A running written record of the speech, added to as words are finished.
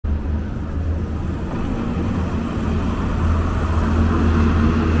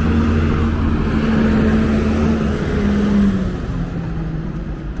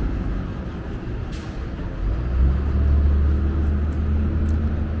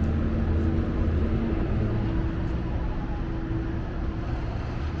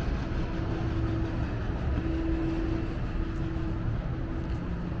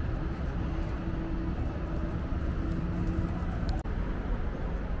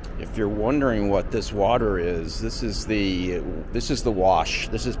If you're wondering what this water is, this is the wash.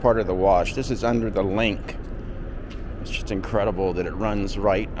 This is part of the wash. This is under the link. It's just incredible that it runs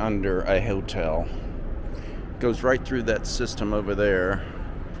right under a hotel. Goes right through that system over there.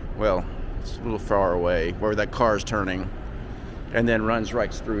 Well, it's a little far away where that car's turning, and then runs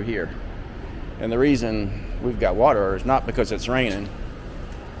right through here. And the reason we've got water is not because it's raining.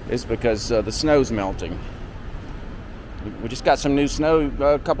 It's because the snow's melting. We just got some new snow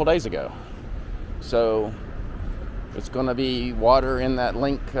a couple days ago. So it's going to be water in that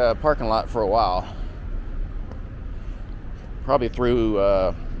link parking lot for a while. Probably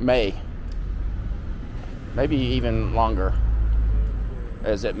through May. Maybe even longer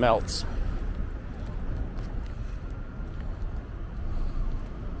as it melts.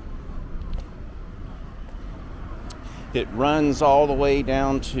 It runs all the way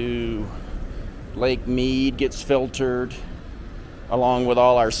down to Lake Mead, gets filtered along with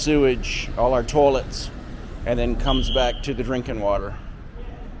all our sewage, all our toilets, and then comes back to the drinking water.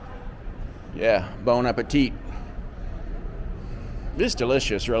 Yeah, bon appetit. It's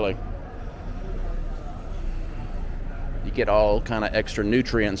delicious, really. You get all kind of extra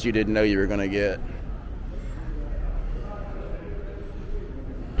nutrients you didn't know you were going to get.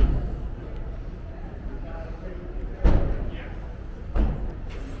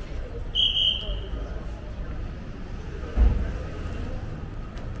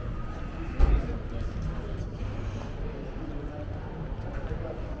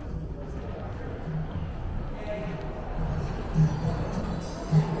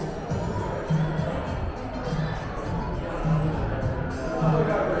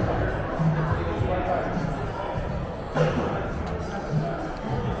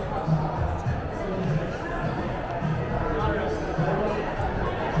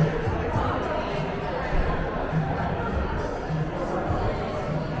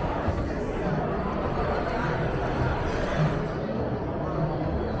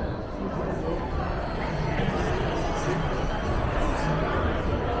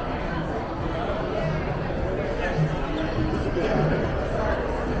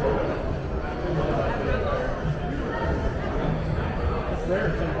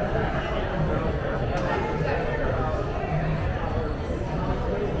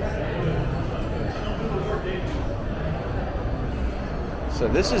 So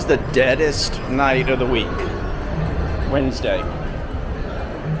this is the deadest night of the week, Wednesday.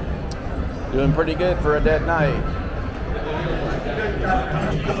 Doing pretty good for a dead night.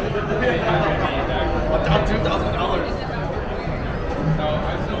 Up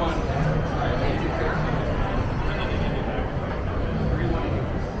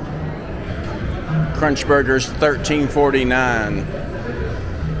 $2,000. Crunch Burgers $13.49.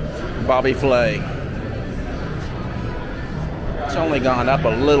 Bobby Flay. It's only gone up a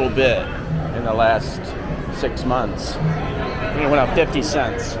little bit in the last 6 months. It went up 50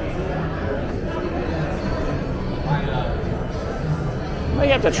 cents. May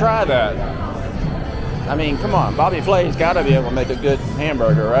have to try that. I mean, come on, Bobby Flay's got to be able to make a good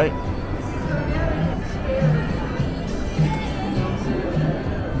hamburger, right?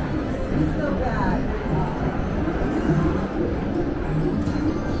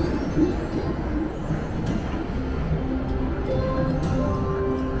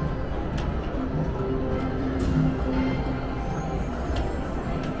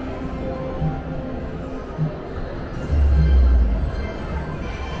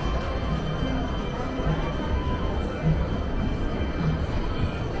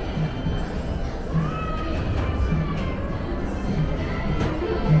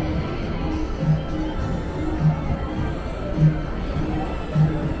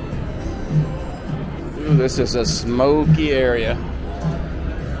 This is a smoky area.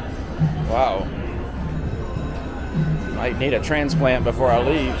 Wow. Might need a transplant before I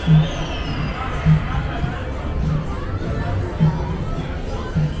leave.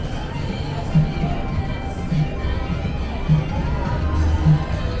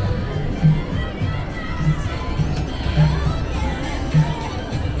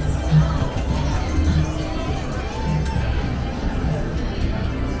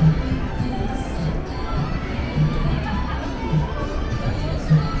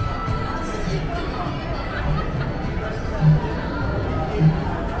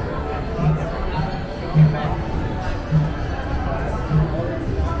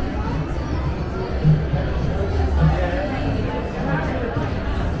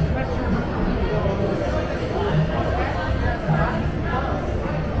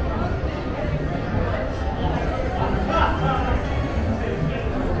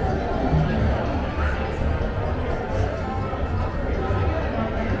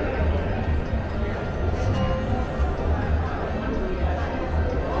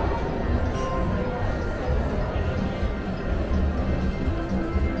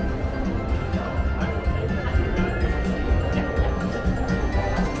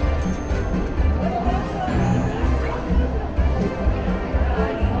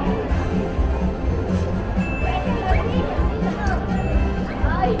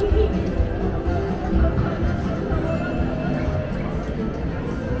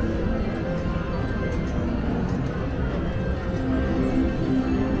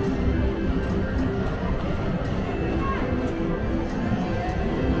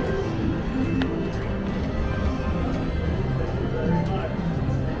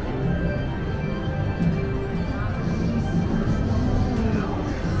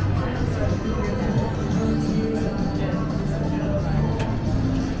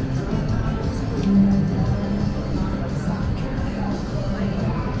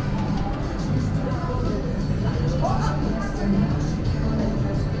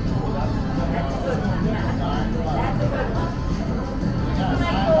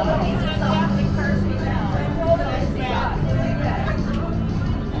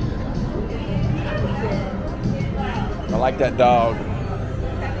 like that dog.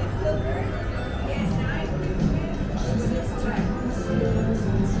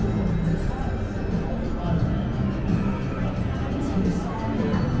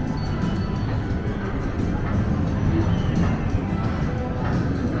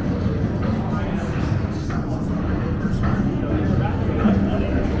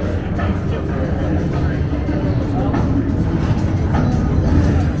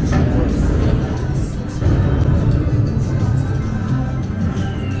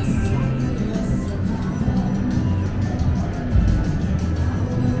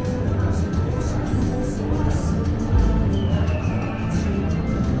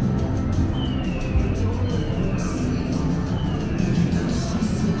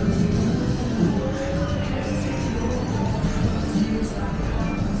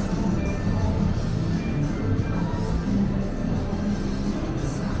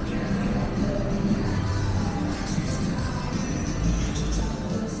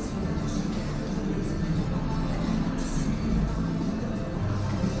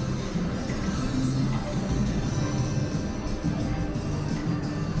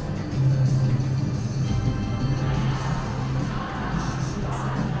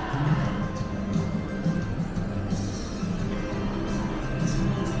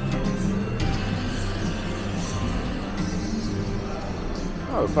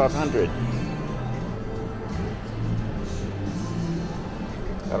 Oh, 500.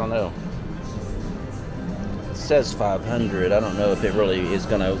 I don't know. It says 500. I don't know if it really is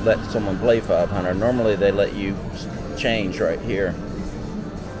going to let someone play 500. Normally they let you change right here.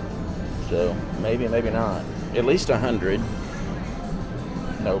 So maybe, maybe not. At least 100.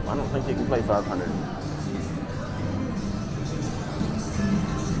 Nope, I don't think you can play 500.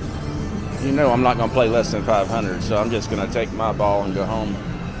 You know I'm not going to play less than 500, so I'm just going to take my ball and go home.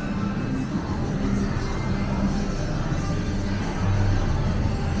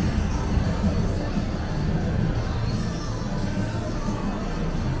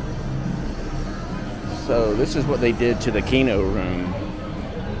 So this is what they did to the Keno room.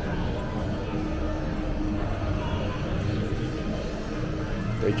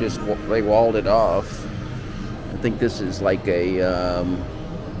 They walled it off. I think this is like a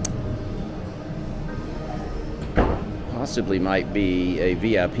possibly might be a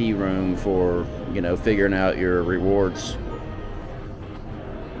VIP room for, you know, figuring out your rewards.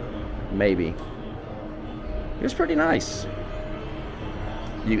 Maybe. It's pretty nice.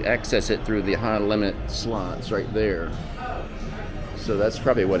 You access it through the high limit slots right there. So that's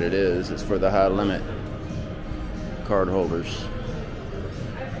probably what it is. It's for the high limit card holders.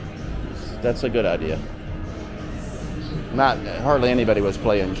 That's a good idea. Hardly anybody was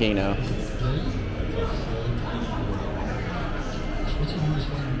playing Keno.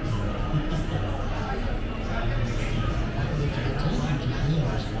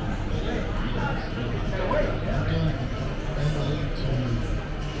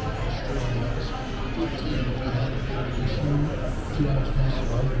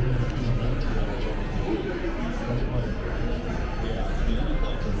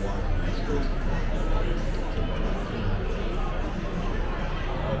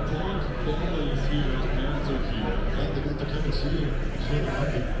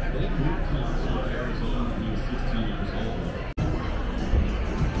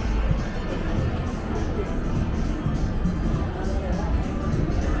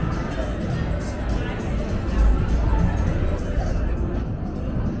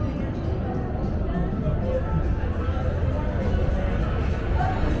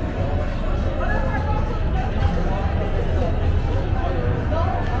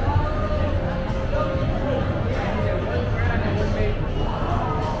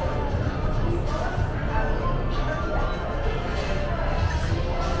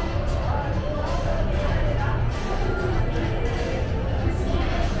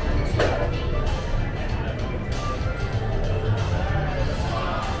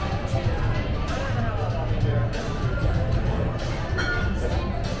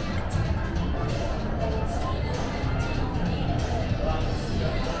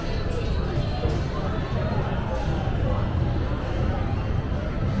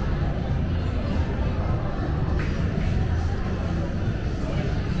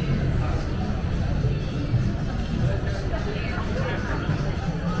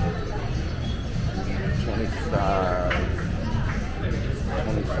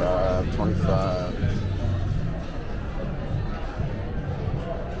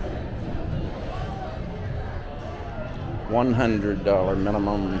 $100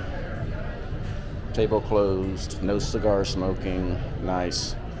 minimum. Table closed. No cigar smoking.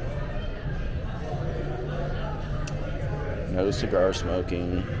 Nice. No cigar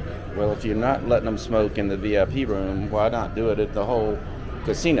smoking. Well, if you're not letting them smoke in the VIP room, why not do it at the whole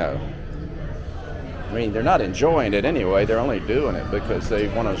casino? I mean, they're not enjoying it anyway. They're only doing it because they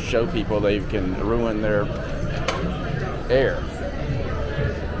want to show people they can ruin their air.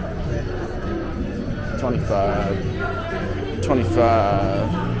 25. 25.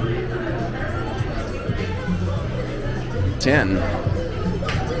 10.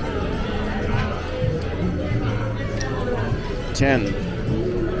 10.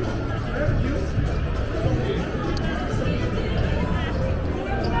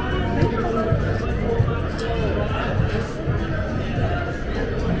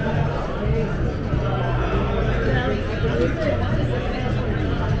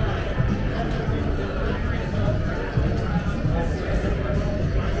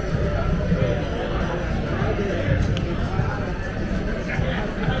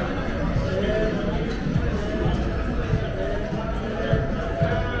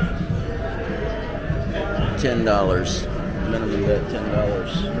 $10. Minimum bet $10.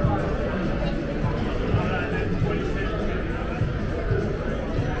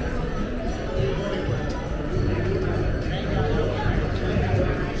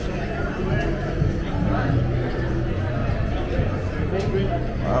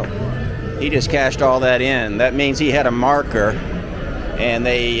 Wow. He just cashed all that in. That means he had a marker, and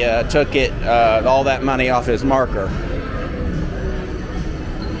they took it all that money off his marker.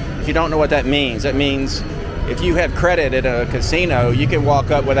 If you don't know what that means if you have credit at a casino, you can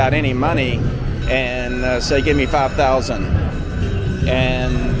walk up without any money and say, "Give me 5,000,"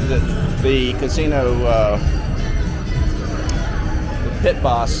 and the casino the pit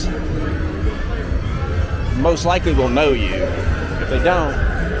boss most likely will know you. If they don't,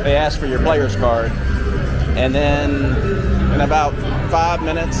 they ask for your player's card, and then in about 5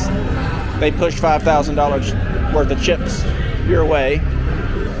 minutes, they push $5,000 worth of chips your way.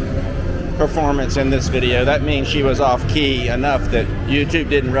 Performance in this video, that means she was off key enough that YouTube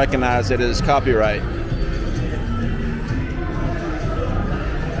didn't recognize it as copyright.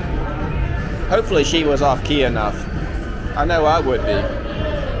 Hopefully she was off key enough. I know I would be.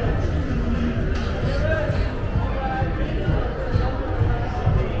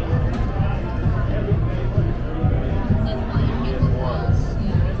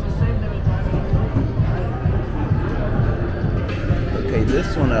 Okay,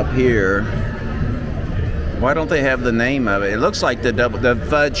 this one up here, why don't they have the name of it? It looks like the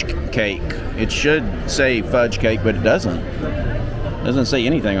fudge cake. It should say fudge cake, but it doesn't. It doesn't say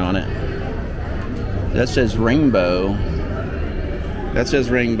anything on it. That says rainbow. That says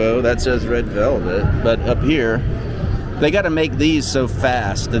rainbow. That says red velvet. But up here, they got to make these so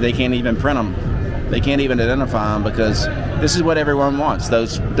fast that they can't even print them. They can't even identify them because this is what everyone wants,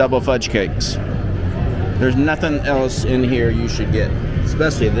 those double fudge cakes. There's nothing else in here you should get,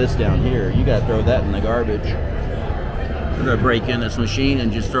 especially this down here. You gotta throw that in the garbage. We're gonna break in this machine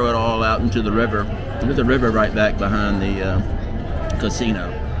and just throw it all out into the river. There's a river right back behind the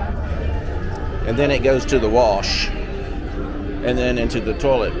casino. And then it goes to the wash, and then into the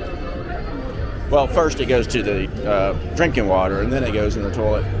toilet. Well, first it goes to the drinking water, and then it goes in the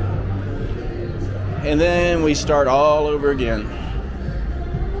toilet. And then we start all over again.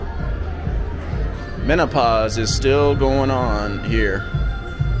 Menopause is still going on here.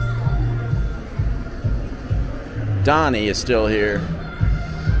 Donnie is still here.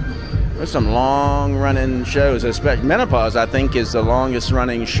 There's some long running shows, especially Menopause, I think, is the longest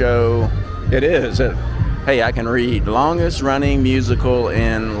running show. It is. Hey, I can read. Longest running musical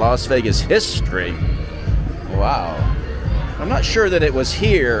in Las Vegas history. Wow. I'm not sure that it was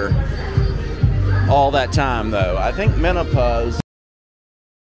here all that time, though. I think Menopause.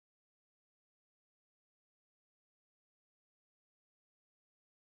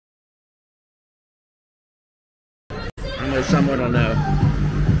 I know someone will know.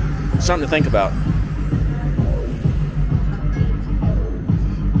 Something to think about.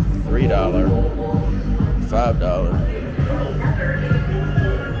 $3,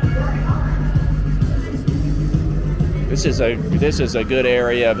 $5. This is a good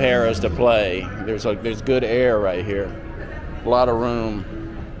area of Harrah's to play. There's good air right here. A lot of room.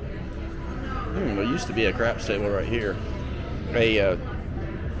 There used to be a craps table right here. A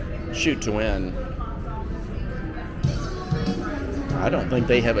shoot to win. I don't think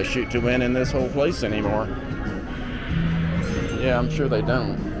they have a shoot to win in this whole place anymore. Yeah, I'm sure they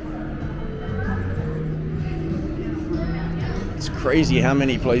don't. It's crazy how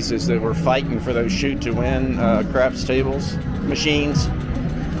many places that were fighting for those shoot to win craps tables, machines,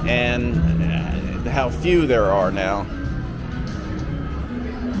 and how few there are now.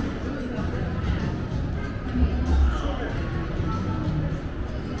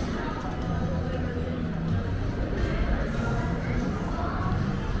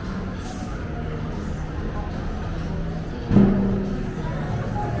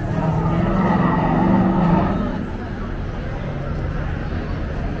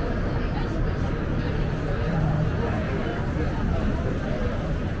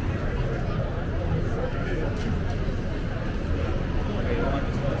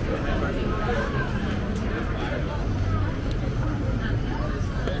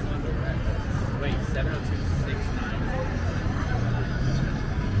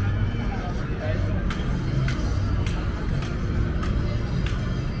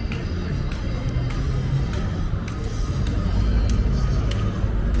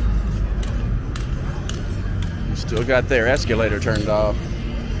 Still got their escalator turned off.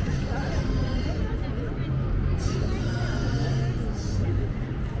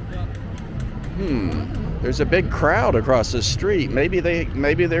 There's a big crowd across the street. Maybe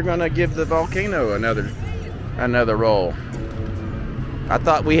they're gonna give the volcano another roll. I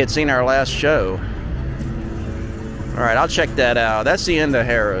thought we had seen our last show. All right, I'll check that out. That's the end of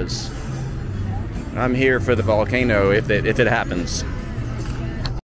Harrah's. I'm here for the volcano if it happens.